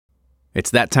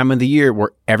It's that time of the year where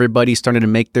everybody's starting to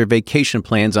make their vacation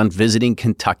plans on visiting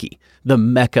Kentucky, the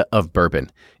mecca of bourbon.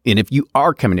 And if you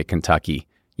are coming to Kentucky,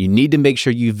 you need to make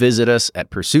sure you visit us at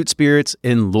Pursuit Spirits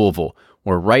in Louisville.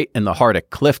 We're right in the heart of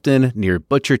Clifton, near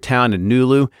Butchertown and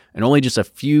Nulu, and only just a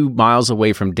few miles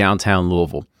away from downtown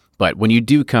Louisville. But when you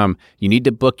do come, you need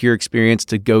to book your experience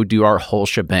to go do our whole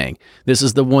shebang. This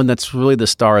is the one that's really the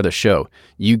star of the show.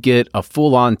 You get a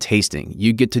full-on tasting.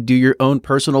 You get to do your own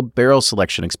personal barrel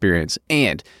selection experience,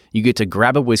 and you get to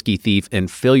grab a whiskey thief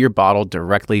and fill your bottle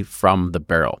directly from the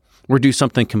barrel. We're doing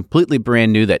something completely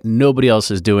brand new that nobody else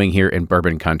is doing here in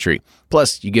bourbon country.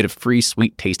 Plus, you get a free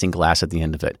sweet tasting glass at the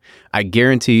end of it. I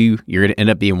guarantee you're going to end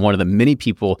up being one of the many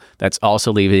people that's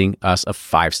also leaving us a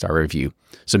 5-star review.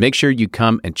 So make sure you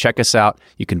come and check us out.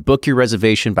 You can book your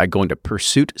reservation by going to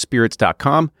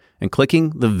pursuitspirits.com and clicking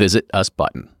the Visit Us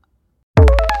button.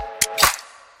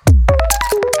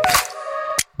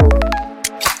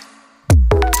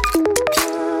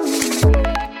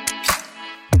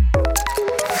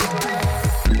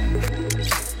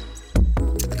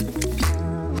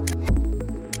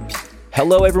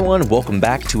 Hello, everyone. Welcome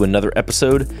back to another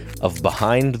episode of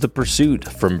Behind the Pursuit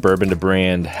from Bourbon to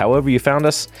Brand. However you found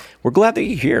us, we're glad that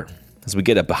you're here as we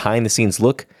get a behind-the-scenes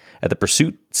look at the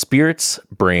Pursuit Spirits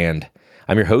brand.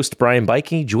 I'm your host, Brian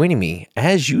Bikey. Joining me,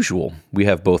 as usual, we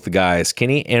have both the guys,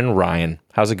 Kenny and Ryan.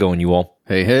 How's it going, you all?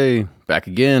 Hey, back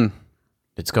again.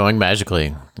 It's going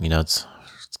magically. You know, it's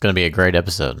going to be a great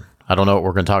episode. I don't know what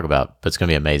we're going to talk about, but it's going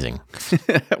to be amazing.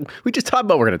 We just talked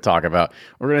about what we're going to talk about.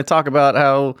 We're going to talk about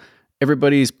how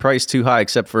everybody's priced too high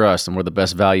except for us, and we're the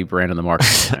best value brand in the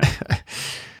market.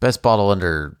 Best bottle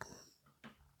under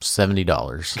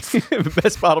 $70.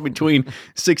 Best bottle between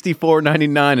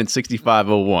 $64.99 and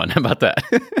 $65.01. How about that?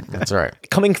 That's right.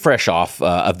 Coming fresh off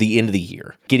of the end of the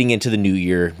year, getting into the new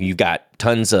year, you've got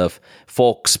tons of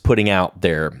folks putting out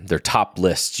their top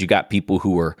lists. You got people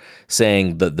who are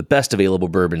saying the best available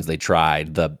bourbons they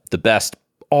tried, the best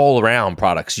all-around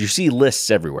products. You see lists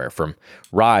everywhere from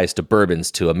rye to bourbons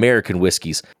to American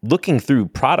whiskeys. Looking through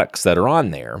products that are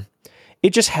on there,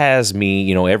 it just has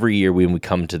me, every year when we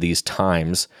come to these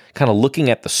times, kind of looking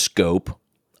at the scope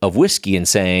of whiskey and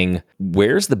saying,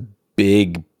 where's the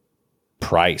big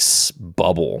price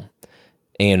bubble?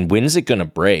 And when is it going to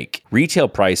break? Retail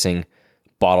pricing,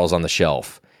 bottles on the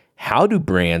shelf. How do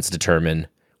brands determine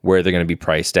where they're going to be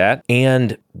priced at?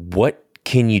 And what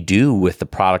can you do with the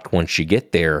product once you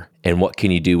get there? And what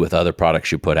can you do with other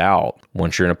products you put out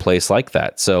once you're in a place like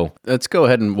that? So let's go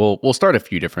ahead and we'll start a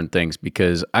few different things,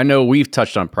 because I know we've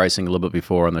touched on pricing a little bit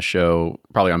before on the show,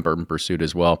 probably on Bourbon Pursuit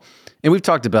as well. And we've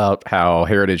talked about how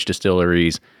heritage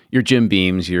distilleries, your Jim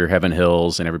Beams, your Heaven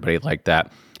Hills, and everybody like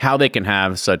that, how they can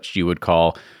have such, you would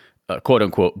call, quote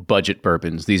unquote, budget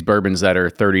bourbons, these bourbons that are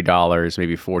 $30,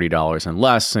 maybe $40 and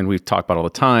less. And we've talked about all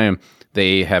the time.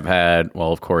 They have had,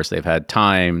 well, of course, they've had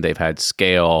time, they've had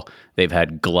scale, they've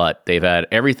had glut, they've had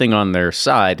everything on their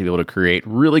side to be able to create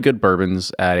really good bourbons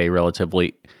at a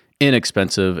relatively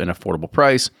inexpensive and affordable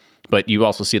price. But you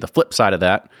also see the flip side of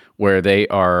that, where they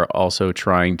are also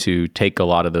trying to take a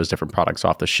lot of those different products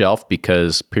off the shelf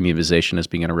because premiumization is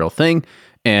being a real thing.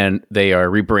 And they are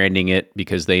rebranding it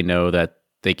because they know that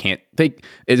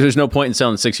there's no point in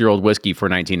selling 6-year-old whiskey for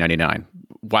 $19.99.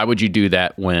 Why would you do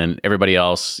that when everybody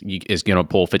else is going to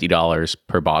pull $50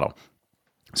 per bottle?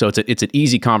 So it's an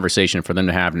easy conversation for them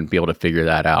to have and be able to figure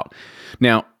that out.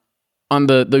 Now, on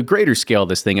the greater scale of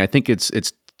this thing, I think it's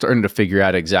starting to figure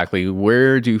out exactly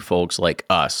where do folks like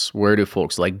us, where do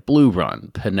folks like Blue Run,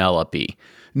 Penelope,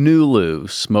 Nulu,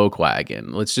 Smoke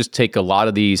Wagon, let's just take a lot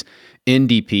of these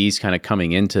NDPs kind of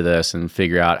coming into this and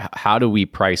figure out how do we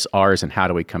price ours and how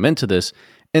do we come into this?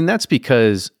 And that's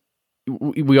because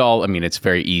we all, it's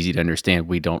very easy to understand.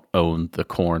 We don't own the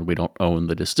corn. We don't own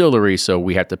the distillery. So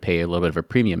we have to pay a little bit of a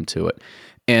premium to it.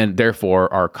 And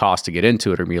therefore, our cost to get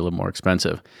into it are going to be a little more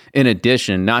expensive. In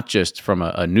addition, not just from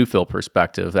a new fill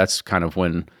perspective, that's kind of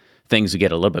when things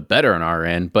get a little bit better on our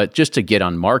end, but just to get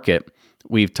on market,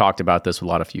 we've talked about this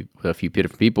with a few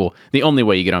different people. The only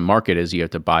way you get on market is you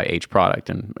have to buy aged product.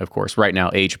 And of course, right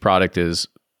now, aged product is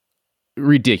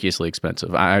ridiculously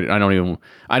expensive. I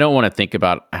don't want to think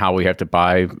about how we have to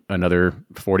buy another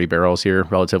 40 barrels here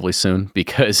relatively soon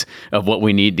because of what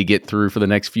we need to get through for the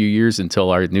next few years until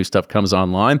our new stuff comes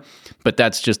online. But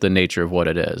that's just the nature of what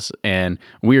it is. And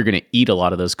we are going to eat a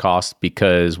lot of those costs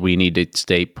because we need to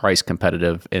stay price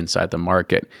competitive inside the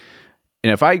market.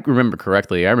 And if I remember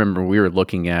correctly, I remember we were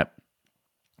looking at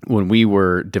when we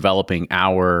were developing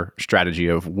our strategy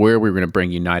of where we were going to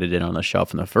bring United in on the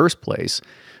shelf in the first place,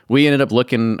 we ended up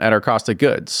looking at our cost of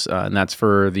goods, and that's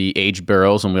for the aged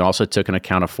barrels. And we also took an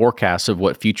account of forecasts of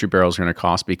what future barrels are going to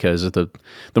cost, because of the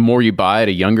more you buy at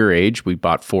a younger age. We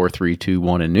bought 4, 3, 2,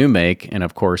 1 in new make. And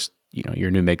of course,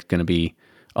 your new make is going to be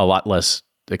a lot less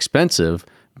expensive,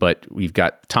 but we've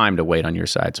got time to wait on your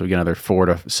side. So we got another 4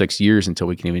 to 6 years until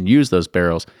we can even use those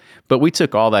barrels. But we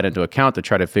took all that into account to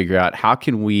try to figure out how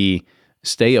can we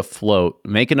stay afloat,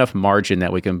 make enough margin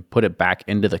that we can put it back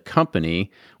into the company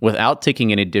without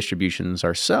taking any distributions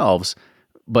ourselves,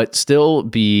 but still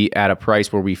be at a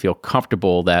price where we feel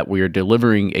comfortable that we are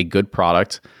delivering a good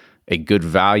product, a good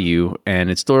value, and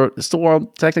it's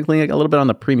still technically a little bit on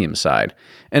the premium side.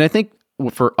 And I think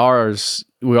for ours,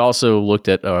 we also looked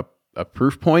at a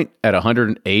proof point at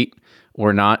 108.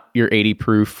 We're not your 80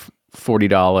 proof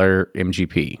 $40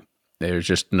 MGP.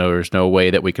 There's no way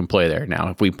that we can play there. Now,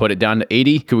 if we put it down to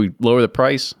 80, could we lower the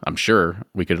price? I'm sure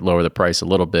we could lower the price a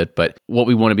little bit, but what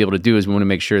we want to be able to do is we want to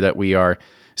make sure that we are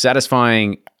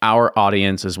satisfying our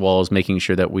audience, as well as making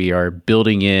sure that we are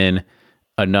building in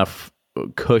enough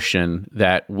cushion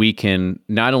that we can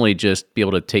not only just be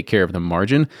able to take care of the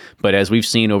margin, but as we've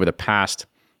seen over the past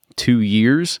 2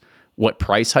 years, what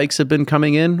price hikes have been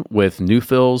coming in with new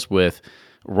fills, with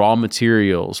raw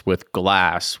materials, with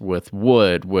glass, with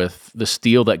wood, with the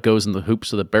steel that goes in the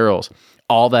hoops of the barrels.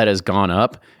 All that has gone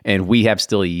up, and we have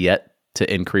still yet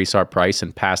to increase our price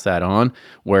and pass that on.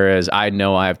 Whereas I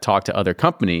know I've talked to other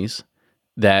companies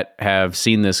that have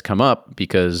seen this come up,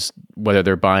 because whether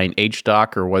they're buying age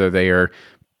stock or whether they are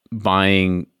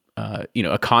buying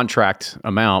a contract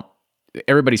amount,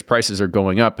 everybody's prices are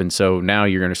going up. And so now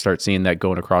you're going to start seeing that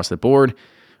going across the board,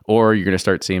 or you're going to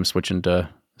start seeing them switching to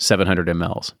 700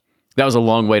 mLs. That was a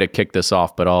long way to kick this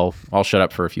off, but I'll shut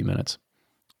up for a few minutes.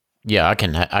 Yeah, I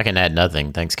can add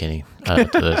nothing. Thanks, Kenny. To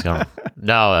this.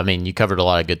 No, I mean, you covered a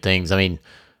lot of good things. I mean,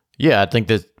 yeah, I think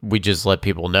that we just let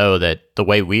people know that the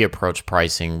way we approach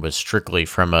pricing was strictly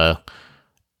from a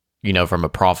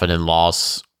profit and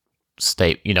loss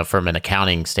state, from an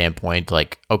accounting standpoint.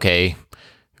 Like, okay,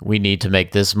 we need to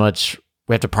make this much.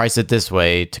 We have to price it this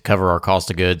way to cover our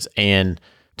cost of goods and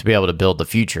to be able to build the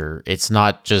future. It's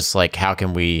not just like, how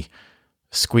can we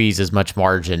squeeze as much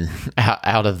margin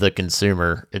out of the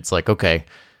consumer? It's like, okay,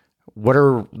 what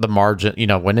are the margin?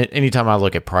 Anytime I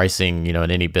look at pricing, in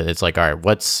any bit, it's like, all right,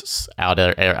 what's out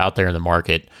there in the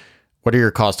market? What are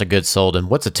your cost of goods sold, and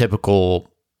what's a typical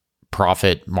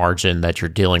profit margin that you're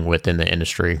dealing with in the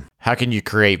industry? How can you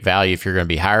create value if you're going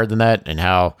to be higher than that, and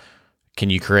how can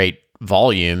you create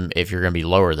volume if you're going to be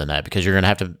lower than that? Because you're going to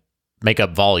have to make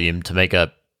up volume to make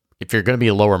up. If you're going to be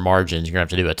lower margins, you're going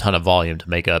to have to do a ton of volume to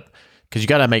make up, because you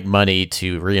got to make money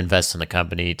to reinvest in the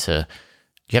company. You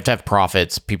have to have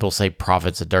profits. People say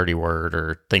profit's a dirty word,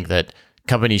 or think that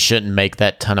companies shouldn't make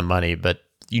that ton of money, but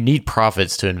you need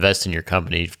profits to invest in your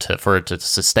company for it to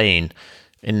sustain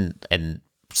and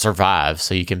survive,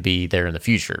 so you can be there in the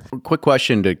future. Quick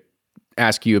question to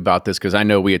ask you about this, because I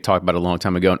know we had talked about it a long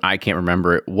time ago and I can't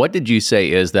remember it. What did you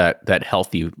say is that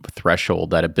healthy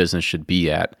threshold that a business should be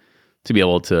at to be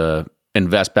able to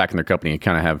invest back in their company and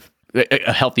kind of have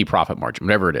a healthy profit margin,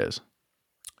 whatever it is?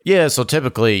 Yeah, so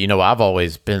typically, I've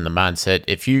always been in the mindset,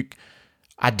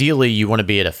 ideally you want to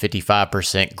be at a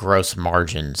 55% gross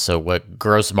margin. So what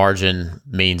gross margin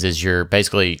means is you're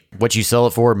basically what you sell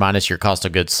it for minus your cost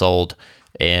of goods sold,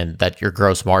 and that your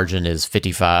gross margin is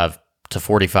 55 to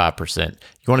 45%. You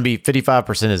want to be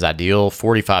 55% is ideal,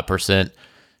 45%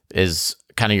 is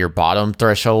kind of your bottom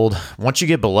threshold. Once you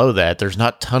get below that, there's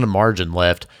not a ton of margin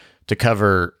left to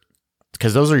cover,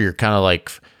 because those are your kind of like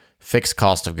fixed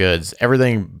cost of goods.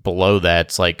 Everything below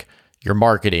that's like your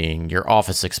marketing, your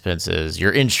office expenses,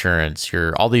 your insurance,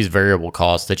 all these variable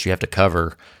costs that you have to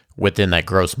cover within that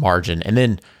gross margin. And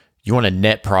then you want a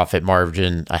net profit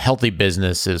margin. A healthy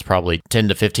business is probably 10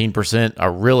 to 15%. A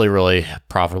really, really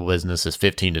profitable business is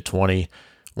 15 to 20.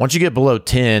 Once you get below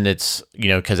 10, it's,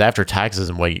 because after taxes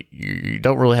and what, you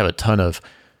don't really have a ton of,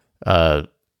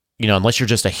 unless you're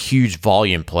just a huge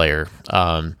volume player,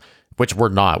 which we're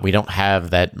not. We don't have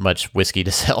that much whiskey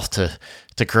to sell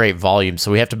to create volume.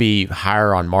 So we have to be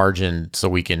higher on margin so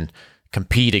we can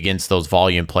compete against those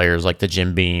volume players like the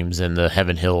Jim Beams and the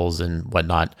Heaven Hills and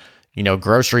whatnot.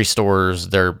 Grocery stores,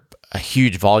 they're a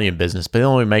huge volume business, but they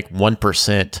only make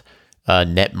 1%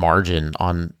 net margin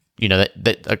on,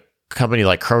 that a company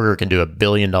like Kroger can do $1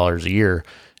 billion a year,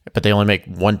 but they only make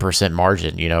 1%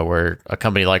 margin, where a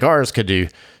company like ours could do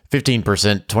 15%,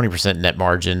 20% net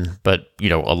margin, but,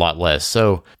 a lot less.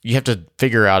 So you have to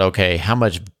figure out, okay, how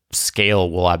much scale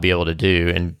will I be able to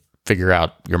do, and figure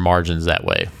out your margins that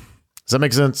way. Does that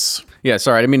make sense? Yeah,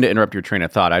 sorry, I didn't mean to interrupt your train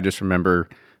of thought. I just remember,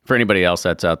 for anybody else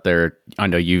that's out there, I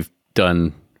know you've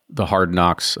done the hard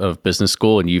knocks of business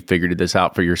school and you figured this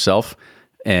out for yourself.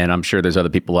 And I'm sure there's other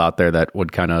people out there that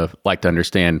would kind of like to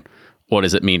understand what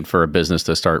does it mean for a business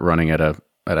to start running at a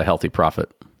healthy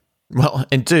profit. Well,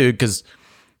 and two, because,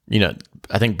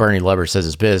 I think Bernie Leber says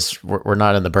his biz, we're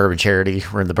not in the bourbon charity,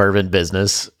 we're in the bourbon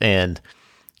business. And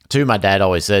two, my dad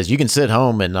always says, you can sit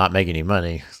home and not make any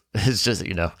money. It's just,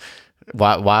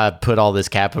 why put all this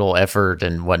capital effort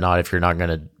and whatnot if you're not going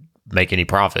to make any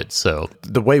profits? So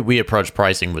the way we approach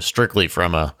pricing was strictly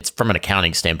from an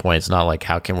accounting standpoint. It's not like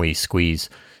how can we squeeze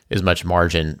as much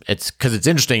margin. It's because it's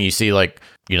interesting. You see, like,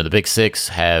 the big six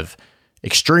have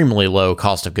extremely low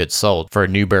cost of goods sold. For a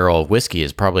new barrel of whiskey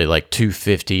is probably like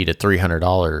 $250 to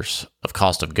 $300 of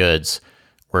cost of goods,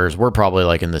 whereas we're probably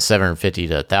like in the $750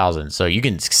 to $1,000. So you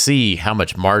can see how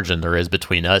much margin there is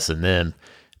between us and them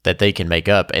that they can make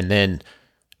up. And then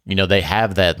they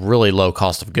have that really low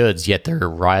cost of goods, yet they're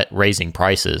raising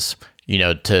prices,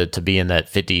 to be in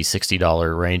that $50,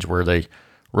 $60 range where they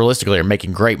realistically are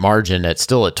making great margin at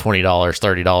still at $20,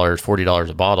 $30, $40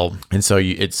 a bottle. And so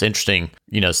it's interesting,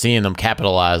 seeing them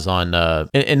capitalize on,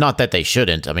 and not that they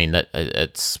shouldn't. I mean,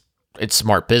 it's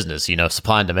smart business,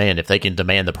 supply and demand. If they can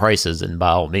demand the prices, then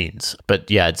by all means.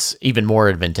 But yeah, it's even more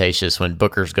advantageous when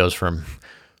Booker's goes from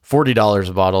 $40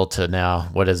 a bottle to now,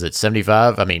 what is it,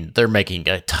 75? I mean, they're making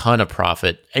a ton of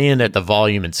profit and at the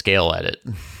volume and scale at it.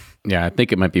 Yeah, I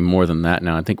think it might be more than that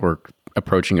now. I think we're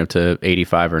approaching up to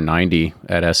 85 or 90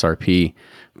 at SRP.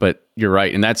 But you're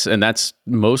right. And that's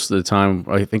most of the time.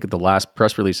 I think at the last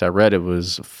press release I read, it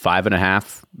was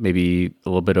 5.5, maybe a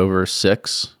little bit over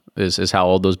 6 is how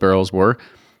old those barrels were.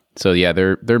 So yeah,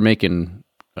 they're making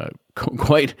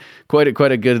quite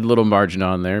a good little margin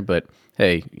on there. But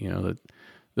hey,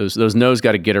 those nose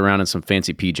got to get around in some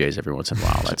fancy PJs every once in a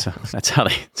while. That's how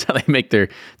they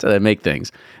make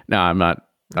things. No, I'm not.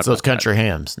 It's those country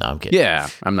hams. No, I'm kidding. Yeah,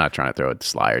 I'm not trying to throw a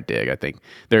sly or dig. I think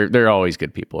they're always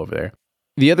good people over there.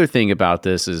 The other thing about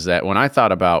this is that when I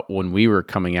thought about when we were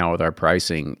coming out with our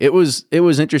pricing, it was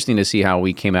interesting to see how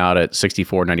we came out at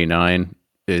 $64.99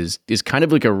 is kind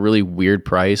of like a really weird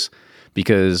price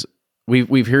because we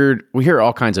hear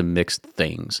all kinds of mixed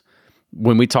things.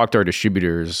 When we talk to our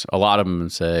distributors, a lot of them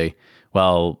say,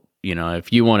 well,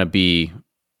 if you want to be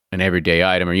an everyday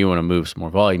item or you want to move some more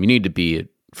volume, you need to be at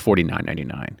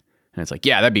 $49.99. And it's like,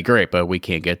 yeah, that'd be great, but we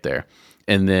can't get there.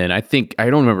 And then I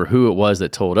don't remember who it was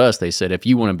that told us, they said, if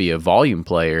you want to be a volume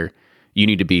player, you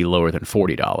need to be lower than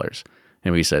 $40.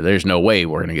 And we said, there's no way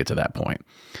we're going to get to that point.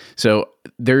 So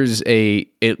there's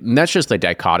that's just a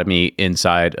dichotomy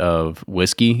inside of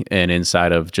whiskey and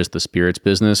inside of just the spirits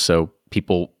business. So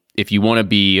people, if you want to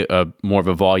be more of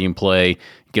a volume play,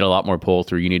 get a lot more pull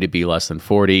through, you need to be less than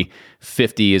 40.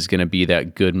 50 is going to be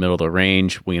that good middle of the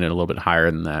range. We need a little bit higher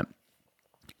than that.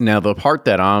 Now, the part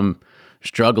that I'm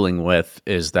struggling with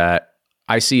is that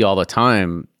I see all the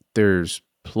time, there's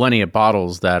plenty of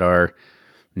bottles that are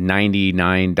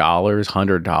 $99,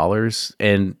 $100,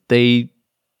 and they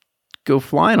go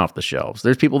flying off the shelves.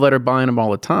 There's people that are buying them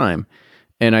all the time.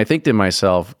 And I think to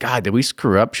myself, God, did we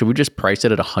screw up? Should we just price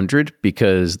it at $100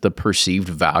 because the perceived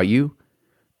value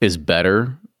is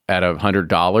better at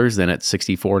 $100 than at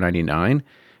 $64.99?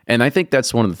 And I think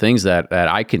that's one of the things that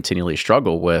I continually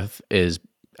struggle with is,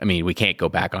 I mean, we can't go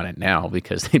back on it now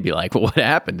because they'd be like, well, what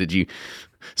happened? Did you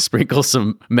sprinkle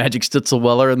some magic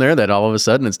Stitzelweller in there that all of a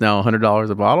sudden it's now $100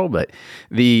 a bottle? But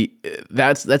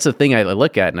that's the thing I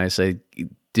look at and I say,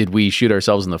 did we shoot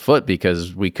ourselves in the foot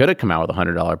because we could have come out with a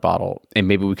 $100 bottle and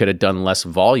maybe we could have done less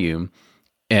volume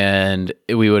and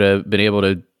we would have been able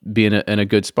to be in a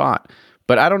good spot.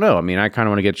 But I don't know. I mean, I kind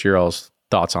of want to get your all's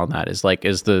thoughts on that. Is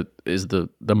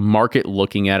the market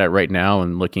looking at it right now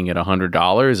and looking at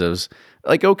 $100 as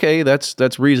like, okay,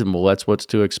 that's reasonable. That's what's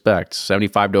to expect.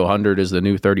 75 to 100 is the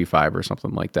new 35 or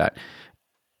something like that.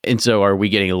 And so are we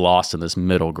getting lost in this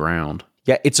middle ground?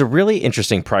 Yeah, it's a really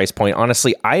interesting price point.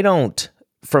 Honestly,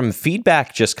 from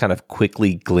feedback, just kind of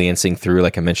quickly glancing through,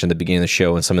 like I mentioned at the beginning of the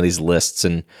show and some of these lists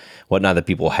and whatnot that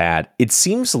people had, it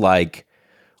seems like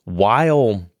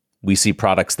while we see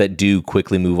products that do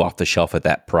quickly move off the shelf at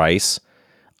that price,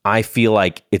 I feel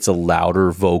like it's a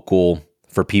louder vocal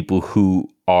for people who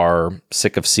are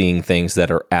sick of seeing things that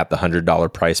are at the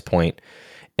 $100 price point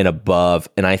and above.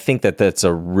 And I think that that's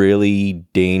a really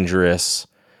dangerous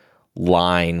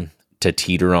line to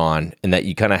teeter on, and that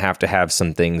you kind of have to have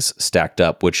some things stacked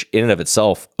up, which in and of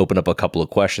itself open up a couple of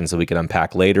questions that we can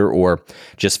unpack later, or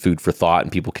just food for thought,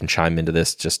 and people can chime into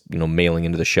this, just, mailing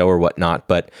into the show or whatnot.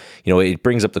 But, it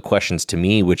brings up the questions to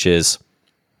me, which is,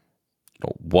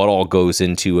 what all goes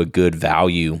into a good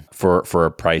value for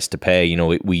a price to pay?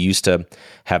 We used to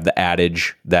have the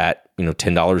adage that,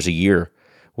 $10 a year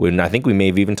when I think we may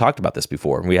have even talked about this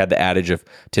before. We had the adage of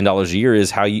 $10 a year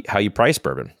is how you price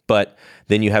bourbon. But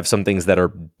then you have some things that are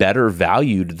better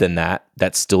valued than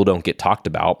that still don't get talked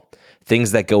about.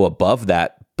 Things that go above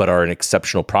that but are an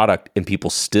exceptional product, and people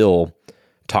still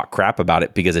talk crap about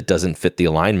it because it doesn't fit the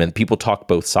alignment. People talk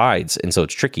both sides, and so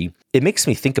it's tricky. It makes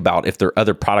me think about if there are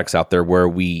other products out there where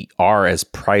we are as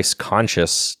price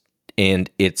conscious and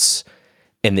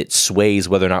it sways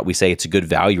whether or not we say it's a good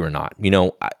value or not.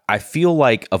 I feel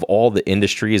like of all the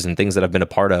industries and things that I've been a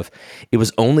part of, it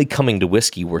was only coming to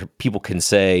whiskey where people can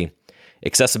say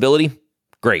accessibility,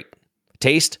 great.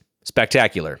 Taste,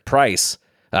 spectacular. Price,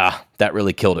 that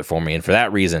really killed it for me. And for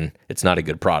that reason, it's not a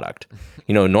good product.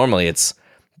 Normally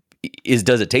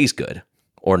does it taste good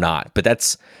or not? But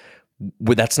that's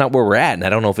not where we're at. And I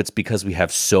don't know if it's because we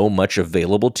have so much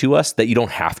available to us that you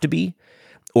don't have to be,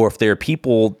 or if there are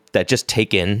people that just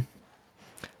take in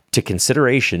to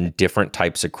consideration different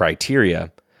types of criteria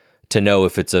to know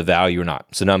if it's a value or not.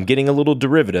 So now I'm getting a little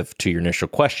derivative to your initial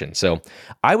question. So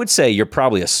I would say you're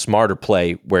probably a smarter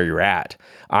play where you're at.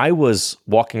 I was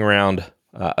walking around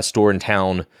a store in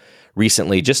town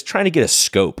recently, just trying to get a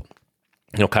scope,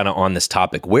 kind of on this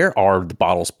topic. Where are the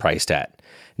bottles priced at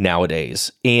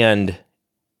nowadays? And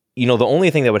the only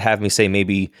thing that would have me say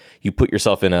maybe you put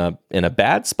yourself in a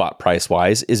bad spot price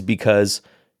wise is because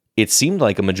it seemed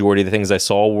like a majority of the things I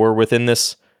saw were within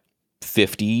this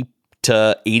 $50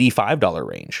 to $85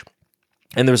 range.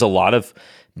 And there's a lot of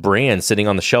brands sitting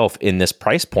on the shelf in this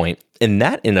price point. And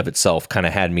that in of itself kind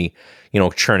of had me,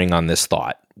 churning on this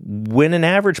thought. When an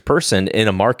average person in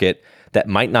a market that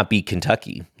might not be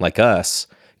Kentucky like us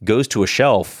goes to a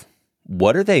shelf,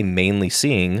 what are they mainly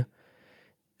seeing?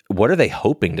 What are they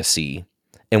hoping to see?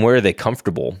 And where are they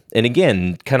comfortable? And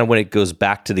again, kind of when it goes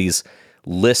back to these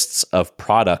lists of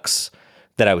products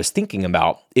that I was thinking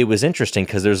about, it was interesting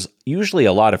because there's usually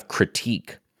a lot of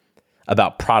critique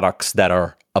about products that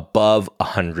are above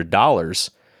 $100.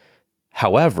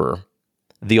 However,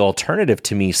 the alternative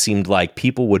to me seemed like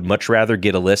people would much rather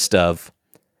get a list of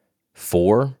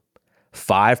 4,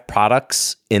 5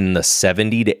 products in the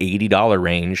 $70 to $80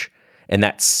 range, and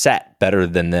that's set better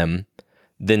than them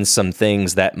than some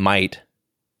things that might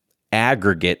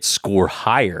aggregate score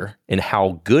higher in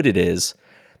how good it is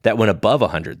that went above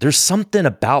 100. There's something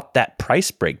about that price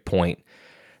break point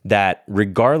that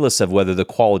regardless of whether the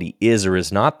quality is or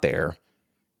is not there,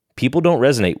 people don't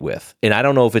resonate with. And I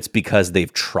don't know if it's because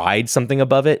they've tried something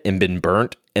above it and been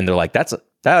burnt and they're like, that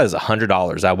is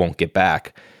 $100 I won't get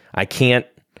back. I can't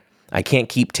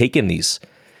keep taking these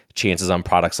chances on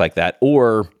products like that.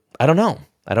 Or I don't know.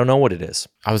 I don't know what it is.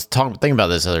 I was thinking about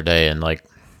this the other day, and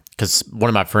because one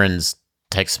of my friends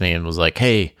texted me and was like,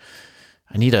 "Hey,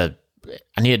 I need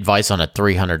advice on a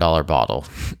 $300 bottle.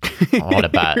 I want to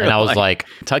buy it." And I was like,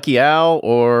 Kentucky Owl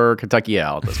or Kentucky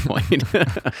Owl at this point?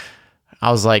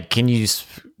 I was like, can you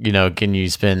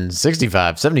spend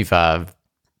 65, 75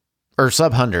 or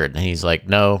sub 100? And he's like,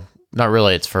 no, not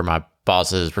really. It's for my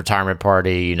boss's retirement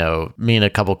party. Me and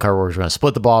a couple of coworkers are going to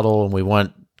split the bottle, and we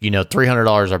want,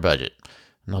 $300 our budget.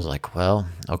 And I was like, well,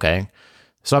 okay.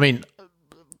 So,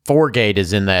 Four Gate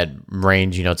is in that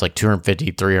range. It's like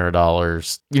 $250,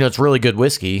 $300. It's really good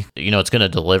whiskey. It's going to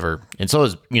deliver. And so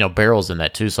is, barrels in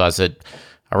that too. So I said,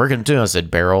 I reckon too. I said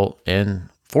barrel and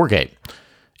Four Gate,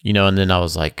 and then I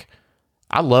was like,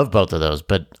 I love both of those,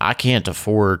 but I can't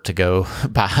afford to go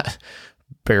buy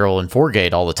barrel and Four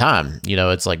Gate all the time.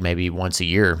 It's like maybe once a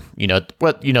year,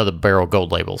 the barrel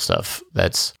gold label stuff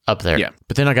that's up there. Yeah.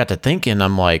 But then I got to thinking,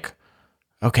 I'm like,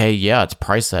 okay, yeah, it's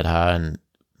priced that high, and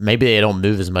maybe they don't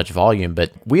move as much volume,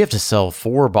 but we have to sell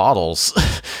 4 bottles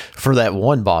for that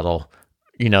one bottle,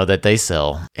 that they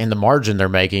sell. And the margin they're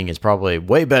making is probably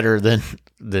way better than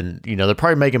they're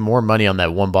probably making more money on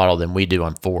that one bottle than we do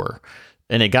on 4.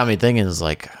 And it got me thinking, it's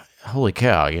like, holy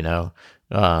cow, I don't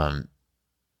know.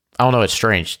 It's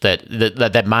strange that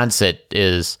mindset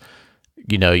is,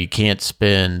 you can't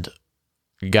spend,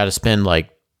 you got to spend like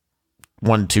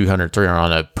 $100, $200, $300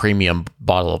 on a premium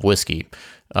bottle of whiskey.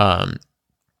 But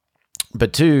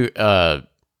 2, I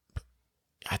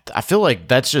feel like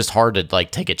that's just hard to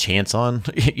take a chance on,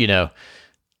 $300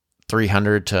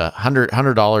 to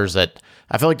 $100 that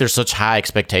I feel like there's such high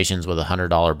expectations with a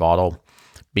 $100 bottle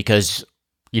because,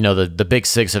 the Big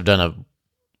Six have done a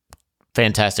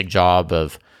fantastic job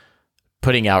of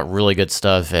putting out really good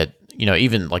stuff at,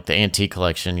 even like the antique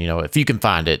collection, if you can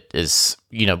find it is,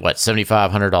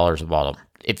 $75, $100 a bottle.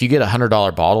 If you get a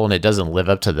 $100 bottle and it doesn't live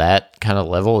up to that kind of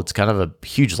level, it's kind of a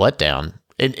huge letdown.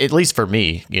 At least for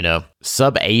me,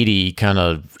 sub 80 kind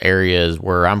of areas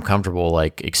where I'm comfortable,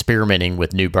 like experimenting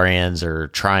with new brands or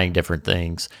trying different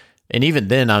things. And even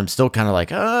then, I'm still kind of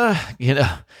like,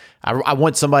 I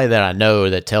want somebody that I know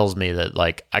that tells me that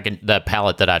like that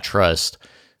palate that I trust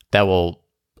that will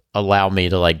allow me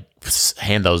to like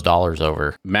hand those dollars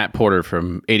over. Matt Porter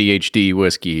from ADHD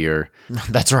Whiskey, or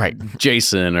that's right,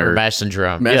 Jason, or Mash and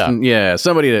Drum.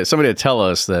 Somebody to tell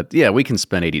us that we can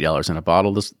spend $80 in a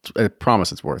bottle. I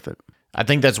promise it's worth it. I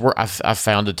think that's where I've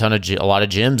found a lot of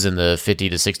gyms in the $50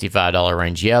 to $65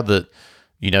 range. Yeah,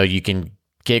 you can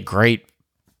get great,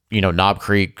 Knob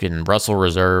Creek and Russell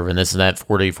Reserve and this and that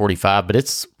 40, 45, but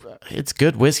it's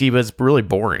good whiskey, but it's really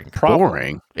boring.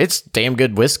 Boring. It's damn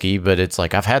good whiskey, but it's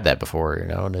like I've had that before,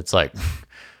 and it's like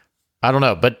I don't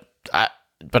know, but I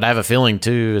have a feeling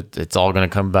too it's all going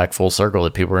to come back full circle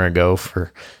that people are going to go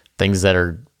for things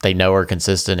that they know are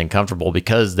consistent and comfortable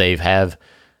because they've had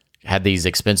these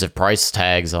expensive price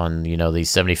tags on,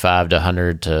 these $75 to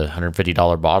 $100 to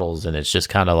 $150 bottles, and it's just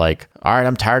kind of like, all right,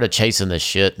 I'm tired of chasing this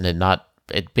shit and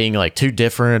it being like too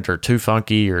different or too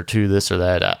funky or too this or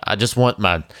that. I just want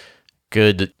my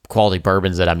good quality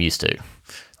bourbons that I'm used to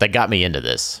that got me into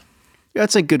this.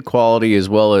 That's a good quality, as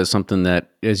well as something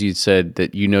that, as you said,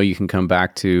 that you can come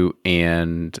back to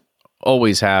and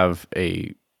always have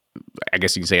I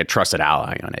guess you can say a trusted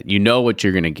ally on it. You know what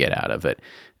you're going to get out of it.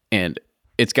 And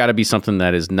it's got to be something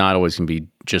that is not always going to be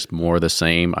just more the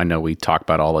same. I know we talk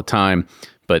about all the time,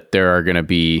 but there are going to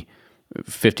be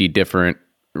 50 different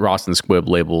Ross and Squibb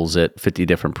labels at 50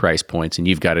 different price points, and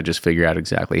you've got to just figure out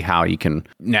exactly how you can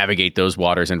navigate those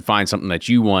waters and find something that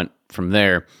you want from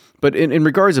there. But in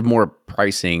regards of more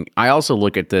pricing, I also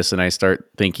look at this and I start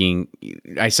thinking,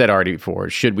 I said already before,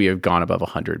 should we have gone above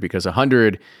 100? Because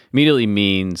 100 immediately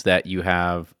means that you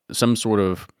have some sort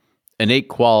of innate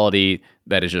quality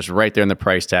that is just right there in the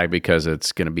price tag because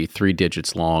it's going to be 3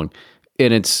 digits long.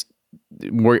 And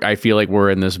I feel like we're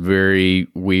in this very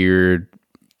weird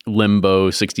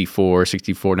limbo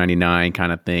 64.99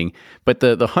 kind of thing. But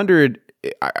the 100,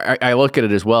 I look at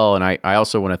it as well, and I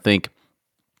also want to think,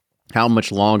 how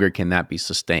much longer can that be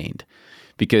sustained?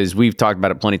 Because we've talked about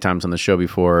it plenty of times on the show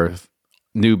before,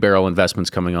 new barrel investments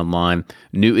coming online,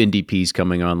 new NDPs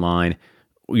coming online.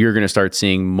 You're going to start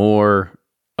seeing more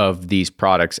of these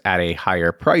products at a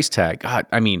higher price tag. God,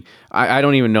 I mean, I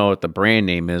don't even know what the brand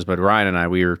name is, but Ryan and I,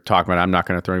 we were talking about, I'm not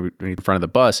going to throw you in front of the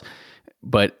bus,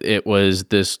 but it was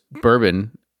this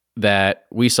bourbon that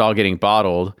we saw getting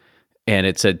bottled, and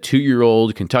it said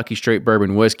 2-year-old Kentucky straight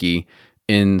bourbon whiskey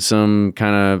in some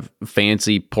kind of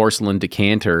fancy porcelain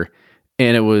decanter.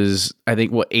 And it was, I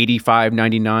think,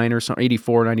 $85.99 or something,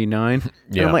 $84.99.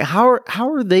 Yeah. And I'm like,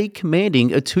 how are they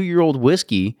commanding a 2-year-old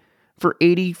whiskey for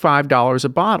 $85 a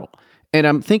bottle? And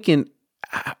I'm thinking,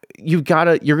 you're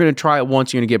going to try it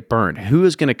once, you're going to get burned. Who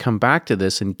is going to come back to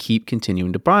this and keep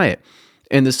continuing to buy it?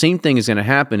 And the same thing is going to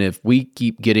happen if we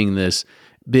keep getting this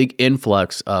big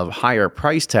influx of higher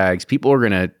price tags. People are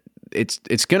going to,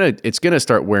 it's going to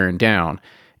start wearing down.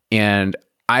 And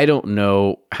I don't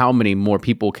know how many more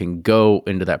people can go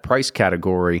into that price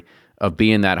category of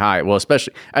being that high. Well,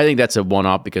 especially, I think that's a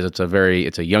one-off because it's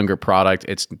a younger product.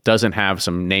 It doesn't have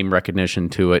some name recognition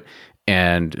to it.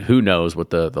 And who knows what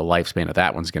the lifespan of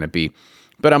that one's going to be.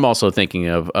 But I'm also thinking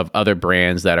of other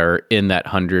brands that are in that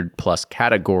 100+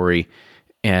 category.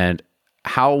 And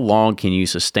how long can you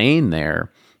sustain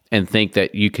there and think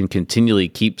that you can continually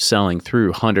keep selling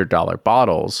through $100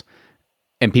 bottles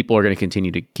and people are going to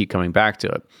continue to keep coming back to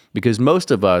it? Because most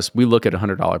of us, we look at a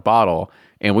 $100 bottle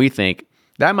and we think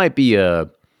that might be a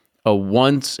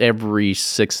once every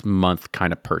 6 month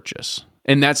kind of purchase.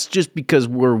 And that's just because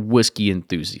we're whiskey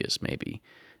enthusiasts, maybe.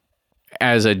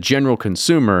 As a general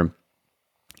consumer,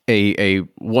 a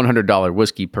 $100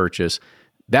 whiskey purchase,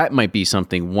 that might be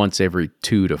something once every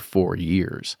 2 to 4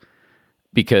 years,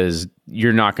 because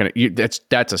you're not going to,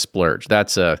 that's a splurge.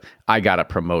 I got a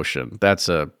promotion.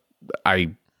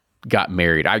 I got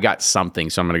married. I got something,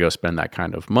 so I'm going to go spend that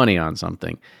kind of money on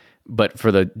something. But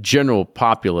for the general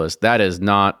populace, that is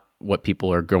not what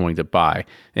people are going to buy.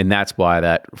 And that's why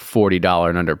that $40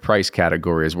 and under price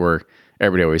category is where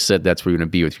everybody always said that's where you're going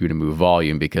to be with you to move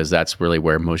volume, because that's really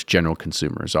where most general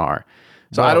consumers are.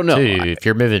 So I don't know. Too,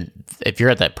 if you're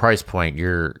at that price point,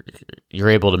 you're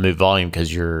able to move volume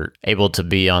because you're able to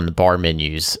be on the bar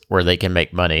menus where they can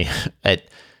make money.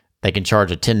 They can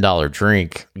charge a $10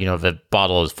 drink. If a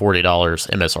bottle is $40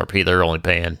 MSRP, they're only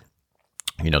paying,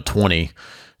 $20,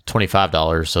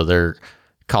 $25. So their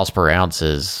cost per ounce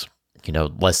is,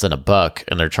 less than $1,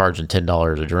 and they're charging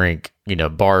 $10 a drink.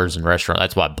 Bars and restaurants.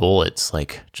 That's why Bullets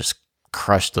just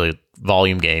crushed the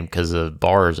volume game, because of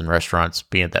bars and restaurants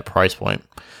being at that price point.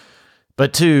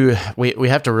 But two, we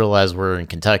have to realize we're in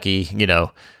Kentucky.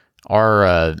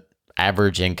 Our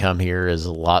average income here is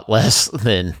a lot less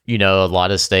than, a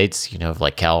lot of states,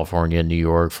 like California, New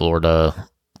York, Florida,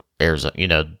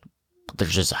 Arizona,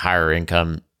 there's just a higher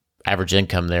average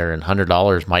income there, and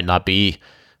 $100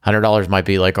 might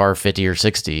be like our 50 or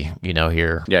 60,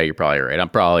 here. Yeah, you're probably right. I'm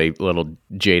probably a little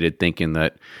jaded thinking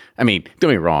that, don't get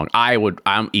me wrong,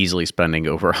 I'm easily spending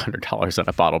over $100 on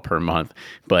a bottle per month,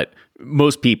 but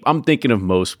most people, I'm thinking of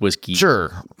most whiskey.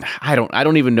 Sure. I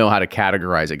don't even know how to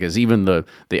categorize it, because even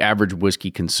the average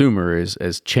whiskey consumer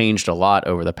has changed a lot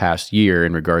over the past year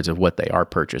in regards of what they are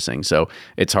purchasing. So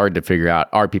it's hard to figure out,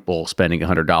 are people spending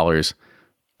 $100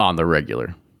 on the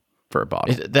regular for a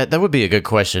bottle? That would be a good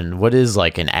question. What is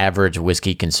like an average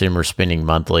whiskey consumer spending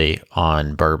monthly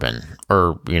on bourbon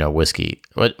or, whiskey?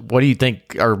 What do you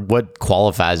think, or what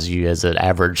qualifies you as an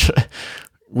average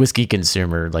whiskey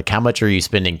consumer? Like, how much are you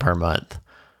spending per month?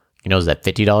 Is that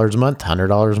 $50 a month,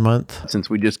 $100 a month? Since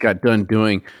we just got done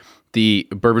doing the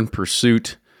Bourbon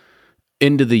Pursuit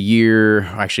end of the year,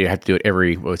 actually I have to do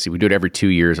it we do it every 2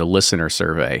 years, a listener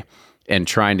survey, and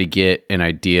trying to get an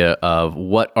idea of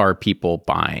what are people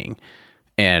buying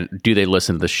and do they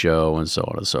listen to the show and so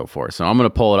on and so forth. So I'm going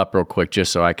to pull it up real quick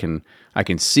just so I can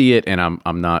see it, and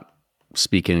I'm not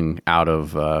speaking out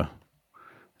of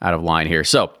line here.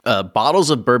 So bottles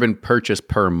of bourbon purchased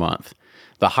per month.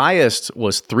 The highest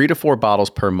was 3 to 4 bottles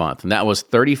per month, and that was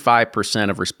 35%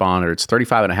 of respondents.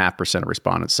 35.5% of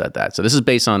respondents said that. So this is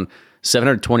based on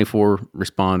 724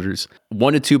 responders.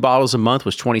 1 to 2 bottles a month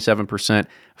was 27%.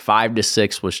 5 to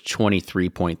 6 was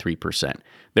 23.3%.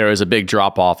 There was a big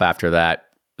drop off after that.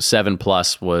 7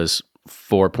 plus was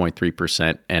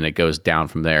 4.3%, and it goes down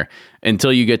from there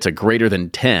until you get to greater than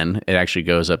 10. It actually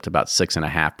goes up to about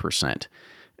 6.5%.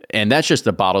 And that's just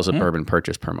the bottles of bourbon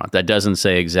purchased per month. That doesn't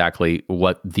say exactly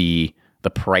what the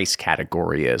price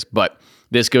category is, but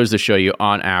this goes to show you,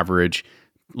 on average,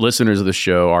 listeners of the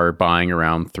show are buying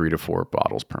around 3 to 4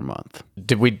 bottles per month.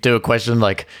 Did we do a question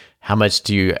like, how much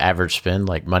do you average spend,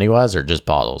 like money-wise, or just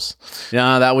bottles?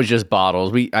 No, that was just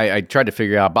bottles. I tried to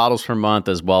figure out bottles per month,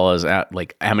 as well as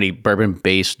like how many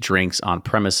bourbon-based drinks on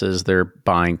premises they're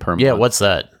buying per month. Yeah, what's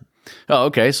that? Oh,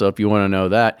 okay. So if you want to know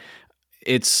that,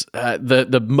 it's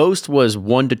the most was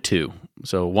 1 to 2.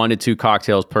 So 1 to 2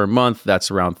 cocktails per month.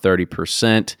 That's around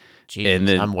 30%. Jesus, and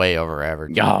then, I'm way over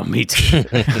average. Oh, me too.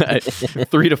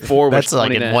 3 to 4 was that's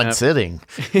like in one sitting.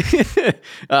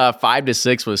 5 to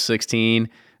 6 was 16.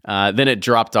 Then it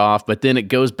dropped off, but then it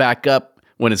goes back up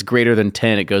when it's greater than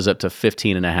 10. It goes up to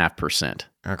 15.5%.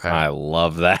 Okay, I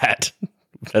love that.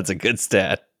 That's a good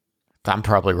stat. I'm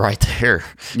probably right there.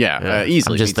 Yeah,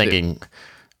 easily. I'm just thinking.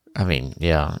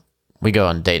 Yeah, we go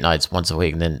on date nights once a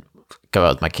week, and then go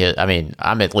out with my kid.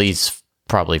 I'm at least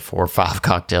probably 4 or 5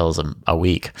 cocktails a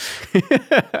week,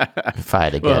 if I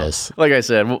had to guess. Like I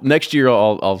said, next year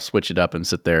I'll switch it up and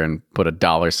sit there and put a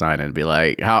dollar sign and be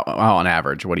like, how on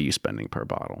average, what are you spending per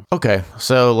bottle? Okay,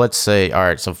 so let's say, all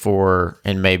right, so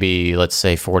let's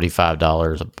say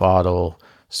 $45 a bottle.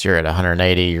 So you're at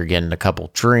 180, you're getting a couple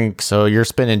drinks. So you're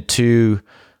spending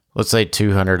let's say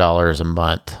 $200 a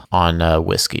month on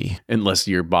whiskey. Unless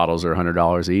your bottles are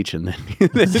 $100 each, and then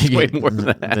it's way more than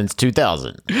that. Then it's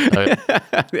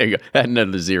 $2,000. There you go. Add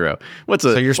another zero. What's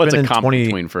a comp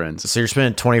between friends? So you're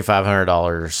spending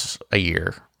 $2,500 a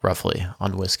year, roughly,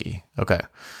 on whiskey. Okay.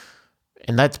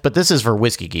 But this is for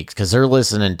whiskey geeks, because they're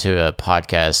listening to a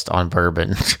podcast on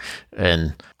bourbon,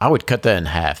 and I would cut that in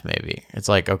half, maybe. It's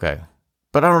like, okay.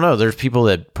 But I don't know. There's people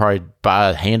that probably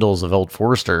buy handles of Old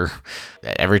Forester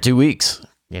every 2 weeks,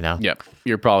 Yep,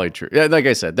 you're probably true. Yeah, like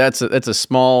I said, that's a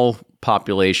small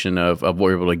population of what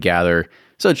we're able to gather.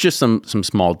 So it's just some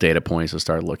small data points to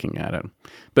start looking at it.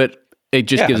 But it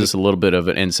just gives us a little bit of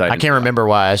an insight. I can't remember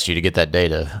why I asked you to get that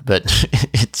data, but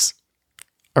it's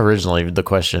originally the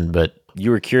question. But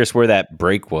you were curious where that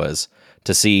break was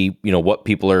to see, what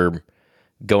people are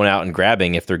going out and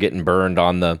grabbing if they're getting burned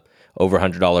on the over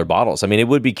 $100 bottles. It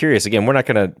would be curious. Again, we're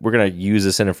gonna use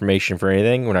this information for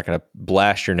anything. We're not gonna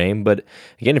blast your name, but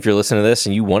again, if you're listening to this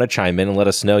and you want to chime in and let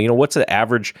us know, what's the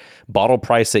average bottle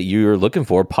price that you're looking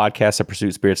for?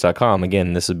 Podcast@pursuitspirits.com.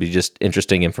 Again, this would be just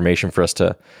interesting information for us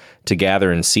to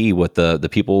gather and see what the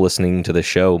people listening to the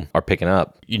show are picking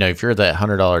up. If you're that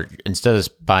 $100, instead of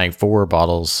buying 4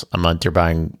 bottles a month, you're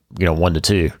buying 1 to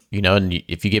 2. And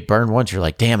if you get burned once, you're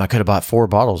like, damn, I could have bought 4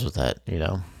 bottles with that.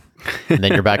 And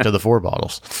then you're back to the 4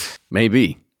 bottles.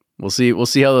 Maybe. We'll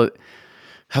see how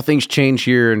things change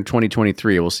here in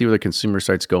 2023. We'll see where the consumer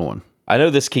site's going. I know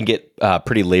this can get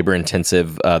pretty labor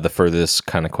intensive, the further this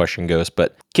kind of question goes,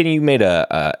 but Kenny, you made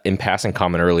a in passing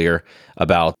comment earlier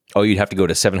about, you'd have to go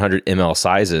to 700 ml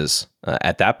sizes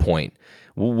at that point.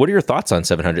 What are your thoughts on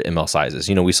 700 ml sizes?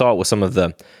 We saw it with some of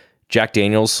the Jack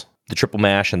Daniels, the triple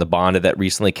mash and the bonded that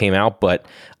recently came out, but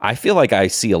I feel like I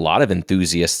see a lot of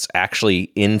enthusiasts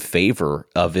actually in favor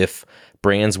of if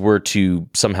brands were to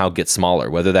somehow get smaller,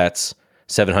 whether that's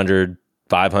 700,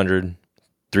 500,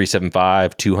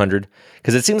 375, 200,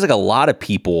 because it seems like a lot of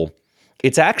people,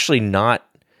 it's actually not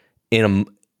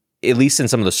at least in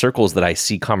some of the circles that I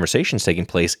see conversations taking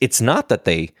place, it's not that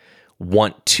they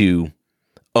want to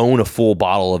own a full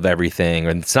bottle of everything, or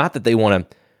it's not that they want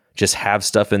to just have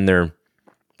stuff in their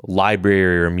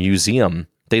library or museum.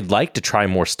 They'd like to try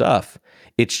more stuff.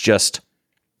 It's just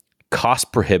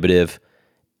cost prohibitive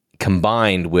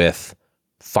combined with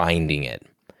finding it.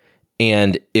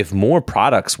 And if more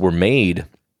products were made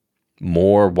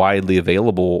more widely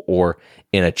available or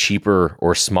in a cheaper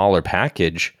or smaller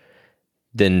package,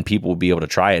 then people will be able to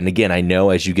try it. And again, I know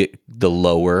as you get the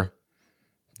lower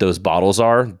those bottles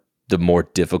are, the more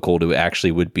difficult it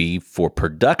actually would be for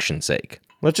production's sake.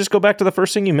 Let's just go back to the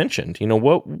first thing you mentioned.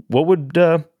 What would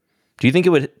do you think it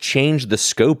would change the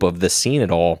scope of the scene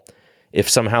at all if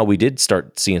somehow we did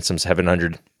start seeing some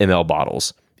 700 ml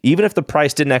bottles? Even if the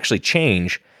price didn't actually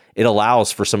change, it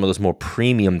allows for some of those more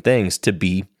premium things to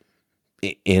be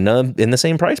in the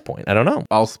same price point. I don't know.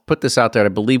 I'll put this out there. I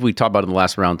believe we talked about it in the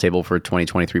last roundtable for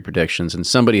 2023 predictions, and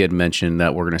somebody had mentioned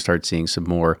that we're going to start seeing some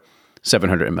more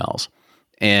 700 mLs.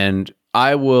 And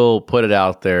I will put it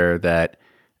out there that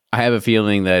I have a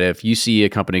feeling that if you see a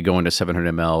company going to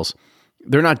 700 mLs,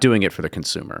 they're not doing it for the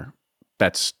consumer. I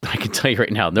can tell you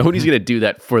right now, nobody's going to do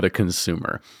that for the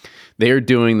consumer. They are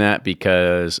doing that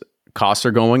because costs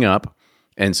are going up.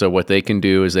 And so what they can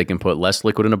do is they can put less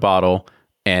liquid in a bottle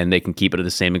and they can keep it at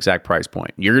the same exact price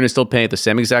point. You're going to still pay the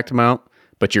same exact amount,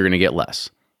 but you're going to get less.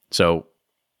 So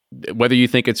whether you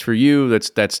think it's for you,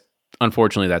 that's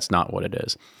unfortunately, that's not what it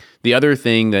is. The other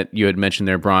thing that you had mentioned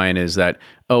there, Brian, is that,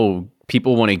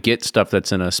 people want to get stuff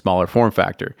that's in a smaller form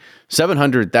factor.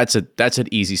 700, that's an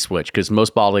easy switch because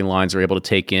most bottling lines are able to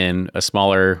take in a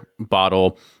smaller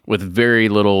bottle with very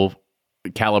little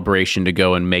calibration to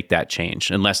go and make that change,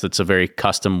 unless it's a very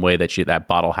custom way that that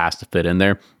bottle has to fit in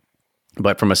there.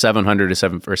 But from a 700 to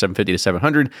 750 to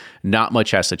 700, not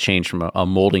much has to change from a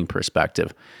molding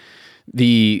perspective.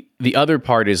 The other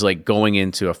part is like going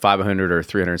into a 500 or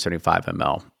 375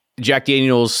 ml. Jack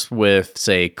Daniels with,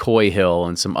 say, Coy Hill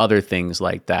and some other things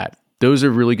like that. Those are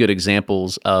really good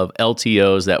examples of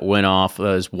LTOs that went off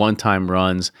as one-time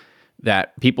runs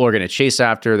that people are going to chase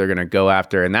after, they're going to go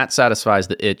after, and that satisfies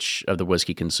the itch of the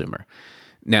whiskey consumer.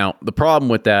 Now, the problem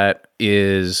with that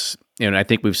is, and I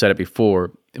think we've said it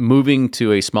before, moving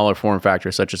to a smaller form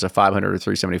factor such as a 500 or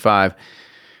 375,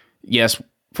 yes,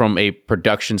 from a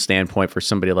production standpoint for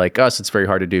somebody like us, it's very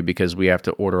hard to do because we have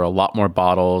to order a lot more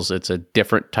bottles. It's a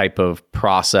different type of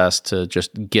process to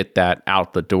just get that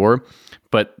out the door.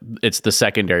 But it's the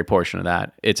secondary portion of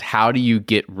that. It's how do you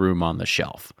get room on the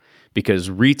shelf? Because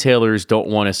retailers don't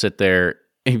want to sit there.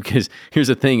 Because here's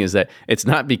the thing is that it's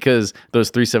not because those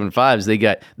 375s,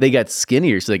 they got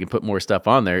skinnier so they can put more stuff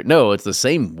on there. No, it's the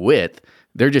same width.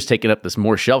 They're just taking up this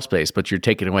more shelf space, but you're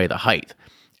taking away the height.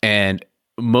 And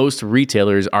most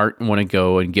retailers aren't want to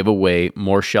go and give away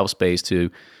more shelf space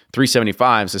to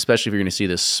 375s, especially if you're going to see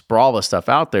this sprawl of stuff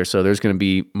out there. So there's going to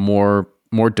be more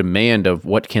demand of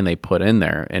what can they put in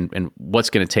there and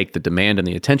what's going to take the demand and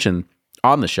the attention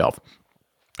on the shelf.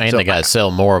 And so, they got to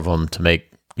sell more of them to make,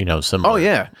 some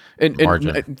margin.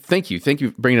 And thank you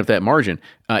for bringing up that margin.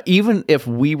 Even if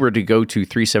we were to go to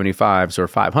 375s or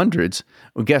 500s,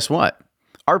 well, guess what?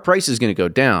 Our price is going to go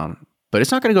down, but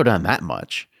it's not going to go down that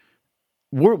much.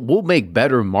 We'll make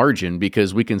better margin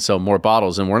because we can sell more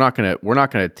bottles, and we're not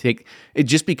gonna take it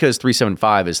just because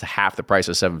 375 is half the price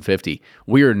of 750.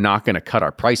 We are not going to cut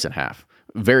our price in half.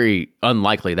 Very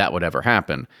unlikely that would ever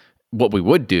happen. What we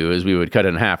would do is we would cut it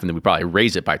in half, and then we probably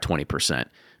raise it by 20%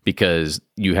 because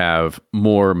you have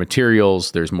more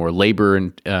materials, there's more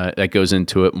labor that goes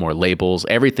into it, more labels,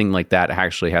 everything like that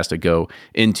actually has to go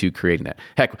into creating that.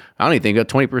 Heck, I don't even think about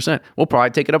 20%. We'll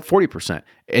probably take it up 40%.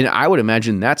 And I would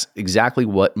imagine that's exactly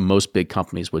what most big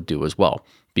companies would do as well,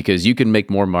 because you can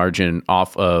make more margin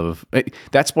off of.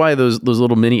 That's why those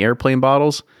little mini airplane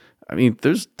bottles. I mean,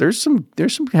 there's some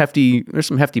hefty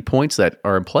points that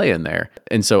are in play in there,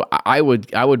 and so I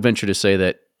would venture to say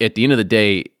that at the end of the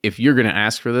day, if you're going to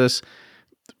ask for this,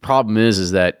 the problem is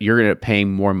that you're going to pay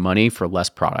more money for less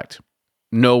product.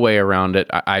 No way around it.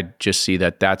 I just see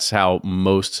that's how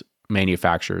most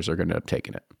manufacturers are going to have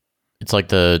taken it. It's like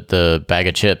the bag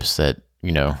of chips that,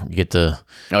 you get the...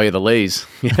 Oh, yeah, the Lay's.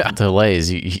 Yeah. The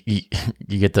Lay's. You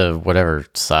get the whatever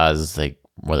size,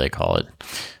 what do they call it?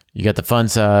 You got the fun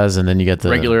size, and then you get the...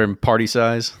 regular and party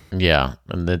size. Yeah,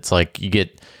 and it's like you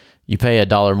get you pay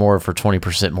 $1 more for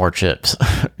 20% more chips.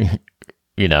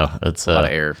 It's A lot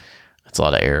of air. It's a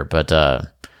lot of air. But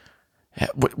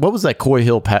what was that Coy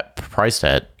Hill priced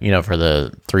at? For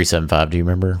the 375? Do you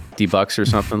remember? $50 or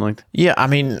something like that. Yeah, I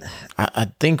mean,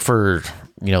 I think for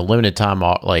limited time,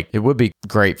 like it would be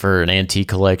great for an antique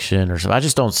collection or something. I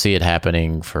just don't see it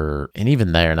happening and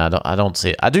even there, and I don't see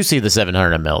it. I do see the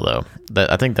 700 ml though.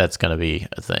 I think that's going to be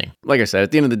a thing. Like I said,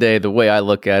 at the end of the day, the way I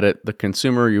look at it, the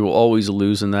consumer, you will always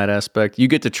lose in that aspect. You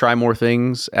get to try more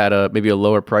things at maybe a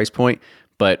lower price point,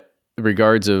 but in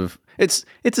regards of it's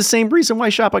the same reason why I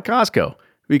shop at Costco,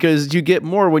 because you get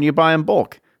more when you buy in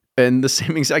bulk. And the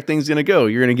same exact thing's going to go.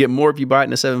 You're going to get more if you buy it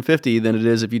in a 750 than it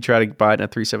is if you try to buy it in a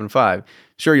 375.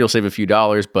 Sure, you'll save a few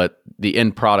dollars, but the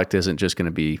end product isn't just going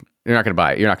to be, you're not going to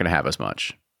buy it. You're not going to have as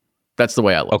much. That's the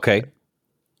way I look. Okay.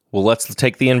 Well, let's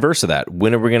take the inverse of that.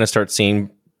 When are we going to start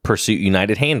seeing Pursuit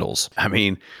United handles? I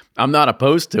mean, I'm not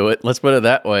opposed to it. Let's put it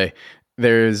that way.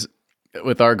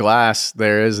 With our glass,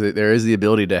 there is the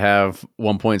ability to have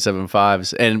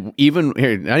 1.75s, and even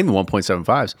here, not even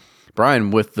 1.75s.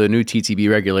 Brian, with the new TTB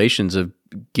regulations of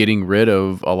getting rid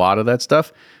of a lot of that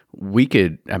stuff, we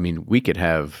could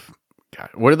have, God,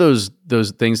 what are those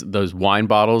things, those wine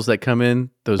bottles that come in?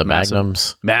 Those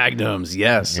Magnums. Magnums,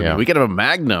 yes. Yeah. I mean, we could have a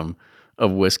magnum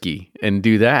of whiskey and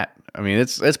do that. I mean,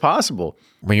 it's possible.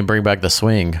 We can bring back the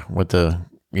swing with the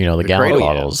gallon cradle,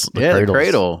 bottles. The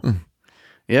cradle.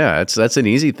 Yeah, that's an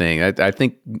easy thing. I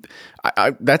think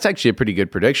that's actually a pretty good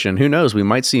prediction. Who knows? We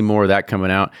might see more of that coming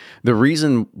out. The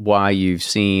reason why you've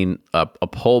seen a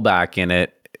pullback in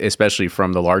it, especially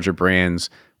from the larger brands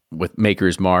with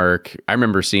Maker's Mark, I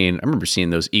remember seeing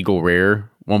those Eagle Rare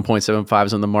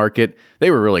 1.75s on the market. They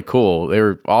were really cool. They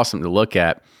were awesome to look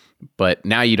at. But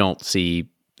now you don't see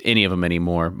any of them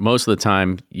anymore. Most of the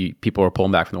time, people are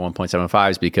pulling back from the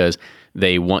 1.75s because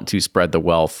they want to spread the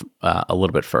wealth a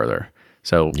little bit further.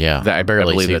 So yeah, I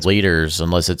barely see liters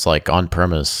unless it's like on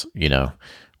premise,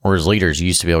 whereas liters you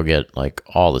used to be able to get like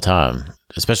all the time,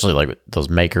 especially like those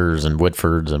Makers and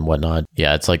Woodfords and whatnot.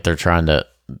 Yeah, it's like they're trying to,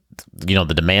 the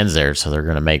demand's there, so they're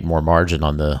going to make more margin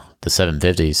on the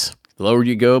 750s. The lower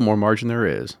you go, more margin there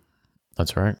is.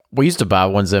 That's right. We used to buy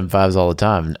 175s all the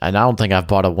time, and I don't think I've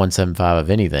bought a 175 of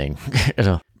anything.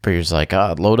 But you're just like,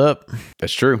 load up.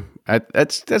 That's true.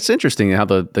 That's interesting how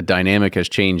the dynamic has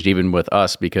changed even with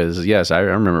us, because yes, I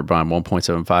remember buying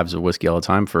 1.75s of whiskey all the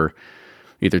time for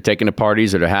either taking to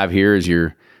parties or to have here as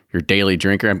your daily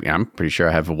drinker. I'm pretty sure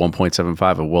I have a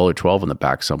 1.75 of Weller 12 in the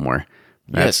back somewhere.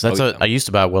 Yes, I used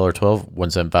to buy Weller 12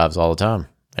 175s all the time.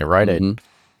 They Rite Aid. Mm-hmm.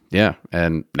 Yeah,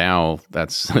 and now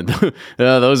that's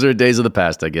those are days of the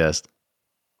past, I guess.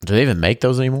 Do they even make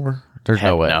those anymore? There's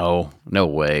no way. No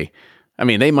way. I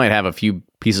mean, they might have a few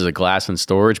pieces of glass in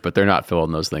storage, but they're not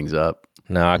filling those things up.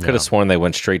 No, I could have sworn they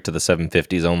went straight to the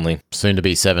 750s only. Soon to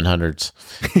be 700s.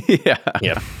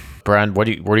 Yeah. Brian, where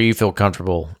do you feel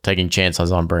comfortable taking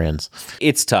chances on brands?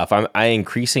 It's tough. I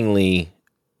increasingly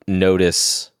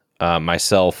notice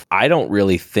myself, I don't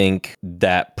really think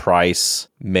that price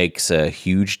makes a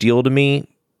huge deal to me,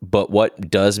 but what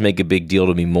does make a big deal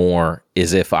to me more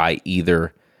is if I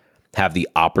either have the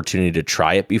opportunity to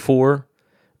try it before,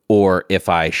 or if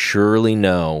I surely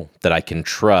know that I can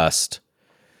trust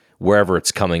wherever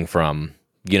it's coming from,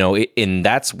 and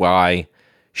that's why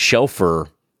shelfer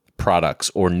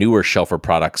products or newer shelfer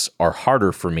products are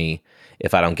harder for me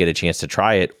if I don't get a chance to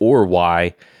try it, or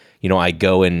why, I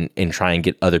go and try and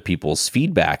get other people's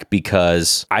feedback,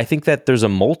 because I think that there's a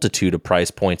multitude of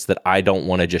price points that I don't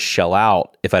want to just shell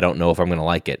out if I don't know if I'm going to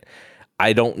like it.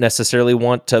 I don't necessarily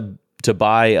want to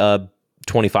buy a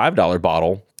 $25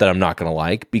 bottle that I'm not going to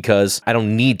like, because I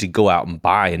don't need to go out and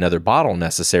buy another bottle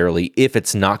necessarily if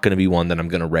it's not going to be one that I'm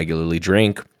going to regularly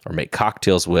drink or make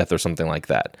cocktails with or something like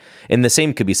that. And the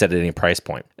same could be said at any price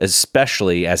point,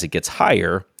 especially as it gets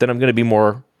higher, then I'm going to be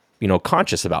more,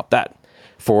 conscious about that.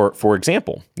 For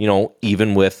example,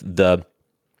 even with the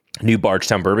new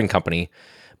Bardstown Bourbon Company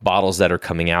bottles that are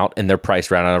coming out, and they're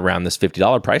priced around this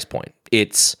 $50 price point.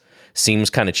 It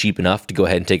seems kind of cheap enough to go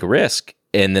ahead and take a risk.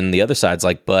 And then the other side's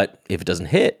like, but if it doesn't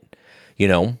hit,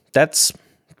 that's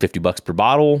 $50 per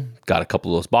bottle, got a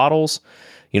couple of those bottles.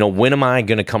 When am I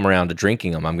going to come around to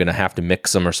drinking them? I'm going to have to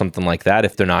mix them or something like that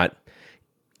if they're not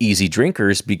easy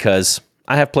drinkers, because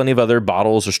I have plenty of other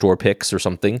bottles or store picks or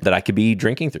something that I could be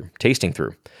tasting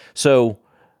through. So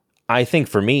I think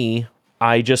for me,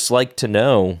 I just like to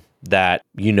know that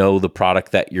the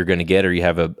product that you're going to get, or you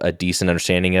have a decent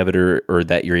understanding of it, or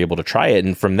that you're able to try it.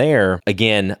 And from there,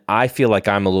 again, I feel like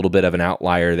I'm a little bit of an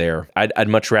outlier there. I'd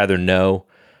much rather know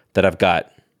that I've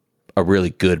got a really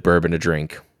good bourbon to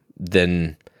drink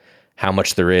than how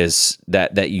much there is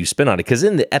that you spend on it. Because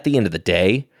at the end of the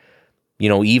day,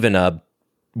 even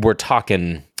we're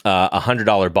talking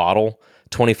 $100 bottle,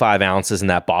 25 ounces in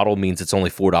that bottle means it's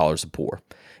only $4 a pour.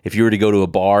 If you were to go to a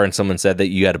bar and someone said that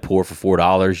you had to pour for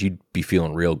 $4, you'd be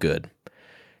feeling real good.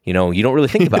 You don't really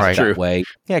think about it that way.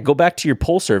 Yeah, go back to your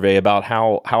poll survey about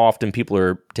how often people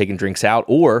are taking drinks out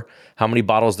or how many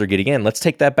bottles they're getting in. Let's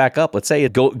take that back up. Let's say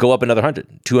it go up another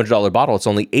 $200 bottle. It's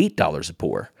only $8 a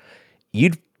pour.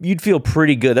 You'd feel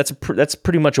pretty good. That's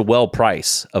pretty much a well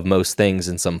price of most things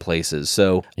in some places.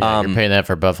 So you're paying that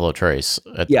for Buffalo Trace.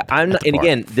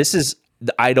 Again, this is.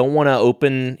 I don't want to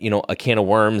open, a can of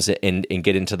worms and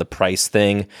get into the price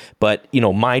thing, but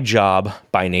my job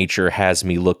by nature has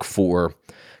me look for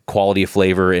quality of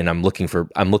flavor, and I'm looking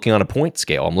on a point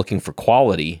scale. I'm looking for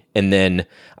quality, and then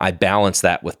I balance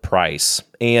that with price.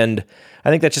 And I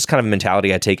think that's just kind of a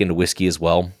mentality I take into whiskey as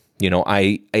well.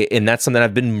 And that's something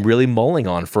I've been really mulling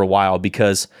on for a while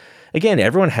because, again,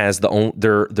 everyone has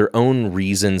their own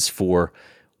reasons for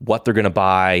what they're going to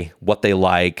buy, what they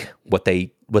like, what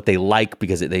they like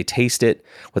because they taste it,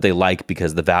 what they like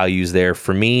because the value's there.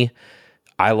 For me,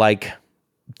 I like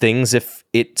things if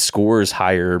it scores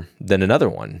higher than another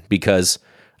one because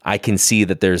I can see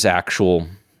that there's actual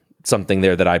something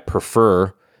there that I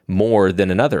prefer more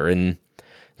than another, and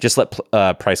just let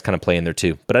price kind of play in there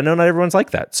too. But I know not everyone's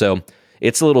like that, so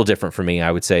it's a little different for me,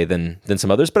 I would say, than some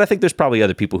others. But I think there's probably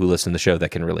other people who listen to the show that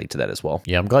can relate to that as well.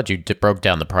 Yeah, I'm glad you broke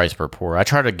down the price per pour. I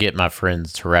try to get my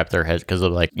friends to wrap their heads because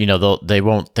they're like, they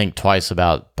won't think twice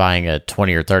about buying a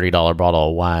 $20 or $30 bottle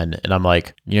of wine. And I'm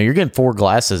like, you're getting 4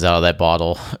 glasses out of that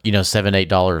bottle, $7,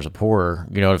 $8 a pour.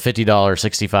 A $50,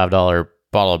 $65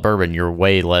 bottle of bourbon, you're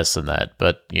way less than that.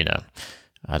 But,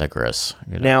 I digress.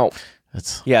 Now,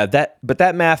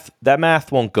 that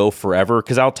math won't go forever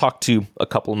because I'll talk to a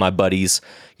couple of my buddies.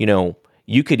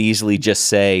 You could easily just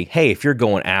say, hey, if you're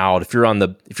going out, if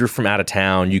you're from out of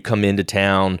town, you come into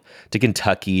town to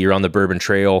Kentucky, you're on the Bourbon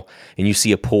Trail, and you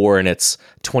see a pour and it's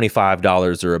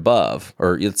 $25 or above,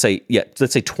 or let's say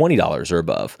 $20 or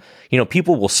above.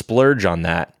 People will splurge on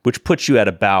that, which puts you at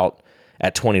 $20,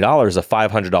 a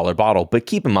 $500 bottle. But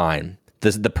keep in mind,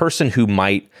 the person who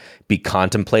might be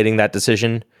contemplating that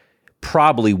decision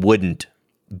probably wouldn't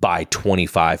buy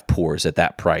 25 pours at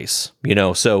that price,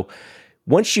 So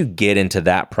once you get into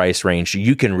that price range,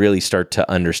 you can really start to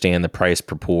understand the price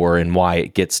per pour and why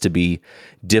it gets to be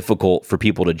difficult for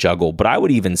people to juggle. But I would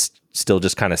even still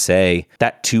just kind of say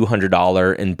that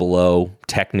 $200 and below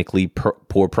technically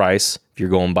pour price, if you're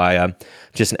going by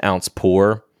just an ounce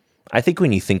pour, I think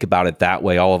when you think about it that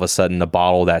way, all of a sudden a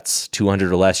bottle that's $200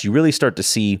 or less, you really start to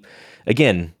see,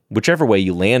 again, whichever way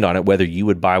you land on it, whether you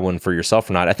would buy one for yourself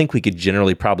or not, I think we could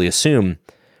generally probably assume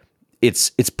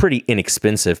it's pretty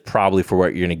inexpensive probably for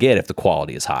what you're going to get if the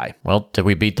quality is high. Well, did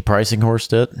we beat the pricing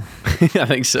horse yet? I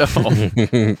think so.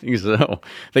 I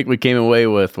think we came away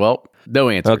with, no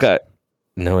answers. Okay.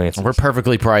 No answers. We're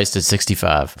perfectly priced at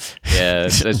 65. Yeah,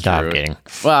 that's true. I'm kidding.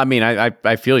 Well, I mean,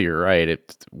 I feel you're right.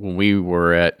 When we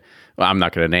were at, I'm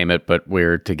not going to name it, but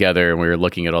we're together and we were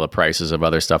looking at all the prices of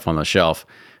other stuff on the shelf.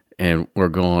 And we're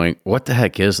going, what the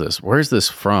heck is this? Where's this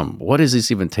from? What does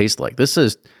this even taste like? This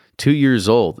is 2 years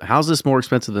old. How's this more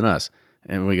expensive than us?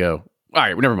 And we go, all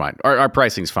right, never mind. Our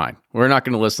pricing's fine. We're not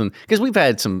going to listen because we've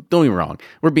had some, don't get me wrong,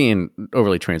 we're being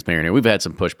overly transparent here. We've had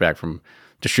some pushback from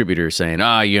distributors saying,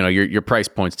 your price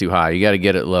point's too high. You got to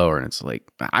get it lower. And it's like,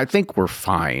 I think we're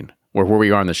fine where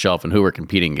we are on the shelf and who we're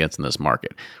competing against in this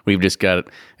market. We've just got,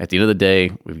 at the end of the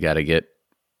day, we've got to get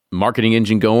marketing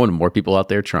engine going and more people out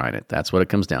there trying it. That's what it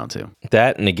comes down to.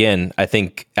 That, and again, I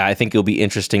think it'll be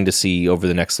interesting to see over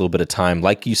the next little bit of time.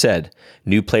 Like you said,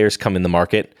 new players come in the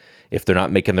market. If they're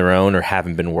not making their own or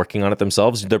haven't been working on it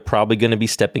themselves, they're probably going to be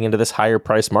stepping into this higher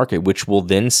price market, which will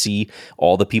then see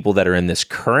all the people that are in this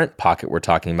current pocket we're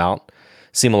talking about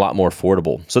seem a lot more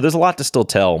affordable. So there's a lot to still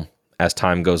tell as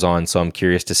time goes on. So I'm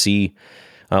curious to see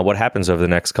what happens over the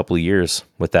next couple of years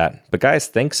with that. But guys,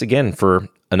 thanks again for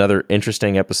another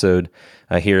interesting episode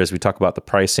here as we talk about the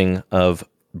pricing of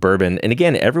bourbon. And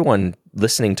again, everyone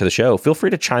listening to the show, feel free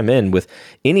to chime in with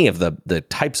any of the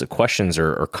types of questions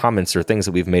or comments or things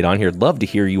that we've made on here. Love to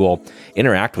hear you all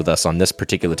interact with us on this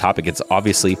particular topic. It's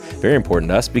obviously very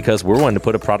important to us because we're wanting to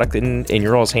put a product in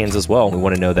your all's hands as well. We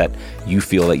want to know that you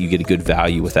feel that you get a good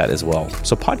value with that as well.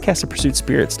 So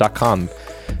podcast@pursuitspirits.com.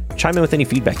 Chime in with any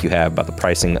feedback you have about the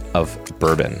pricing of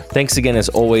bourbon. Thanks again, as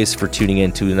always, for tuning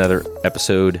in to another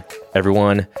episode,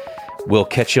 everyone. We'll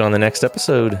catch you on the next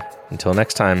episode. Until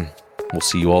next time, we'll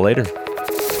see you all later.